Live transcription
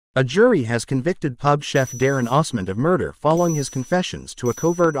A jury has convicted pub chef Darren Osmond of murder following his confessions to a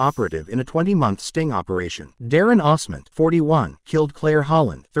covert operative in a 20-month sting operation. Darren Osmond, 41, killed Claire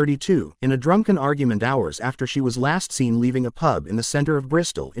Holland, 32, in a drunken argument hours after she was last seen leaving a pub in the centre of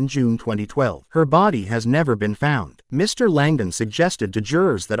Bristol in June 2012. Her body has never been found. Mr. Langdon suggested to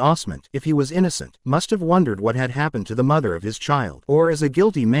jurors that Osmond, if he was innocent, must have wondered what had happened to the mother of his child, or as a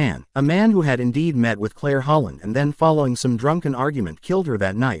guilty man, a man who had indeed met with Claire Holland and then following some drunken argument killed her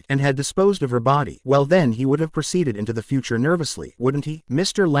that night and had disposed of her body, well then he would have proceeded into the future nervously, wouldn't he?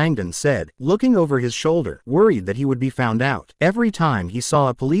 Mr. Langdon said, looking over his shoulder, worried that he would be found out. Every time he saw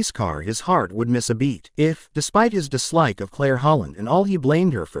a police car his heart would miss a beat. If, despite his dislike of Claire Holland and all he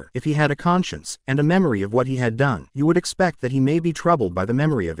blamed her for, if he had a conscience, and a memory of what he had done, you would expect that he may be troubled by the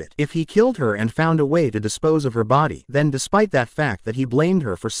memory of it. If he killed her and found a way to dispose of her body, then despite that fact that he blamed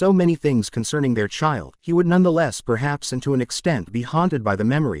her for so many things concerning their child, he would nonetheless perhaps and to an extent be haunted by the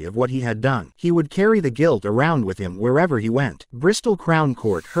memory of what he had done. He would carry the guilt around with him wherever he went. Bristol Crown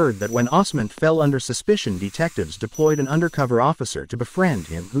Court heard that when Osmond fell under suspicion, detectives deployed an undercover officer to befriend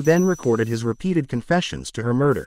him who then recorded his repeated confessions to her murder.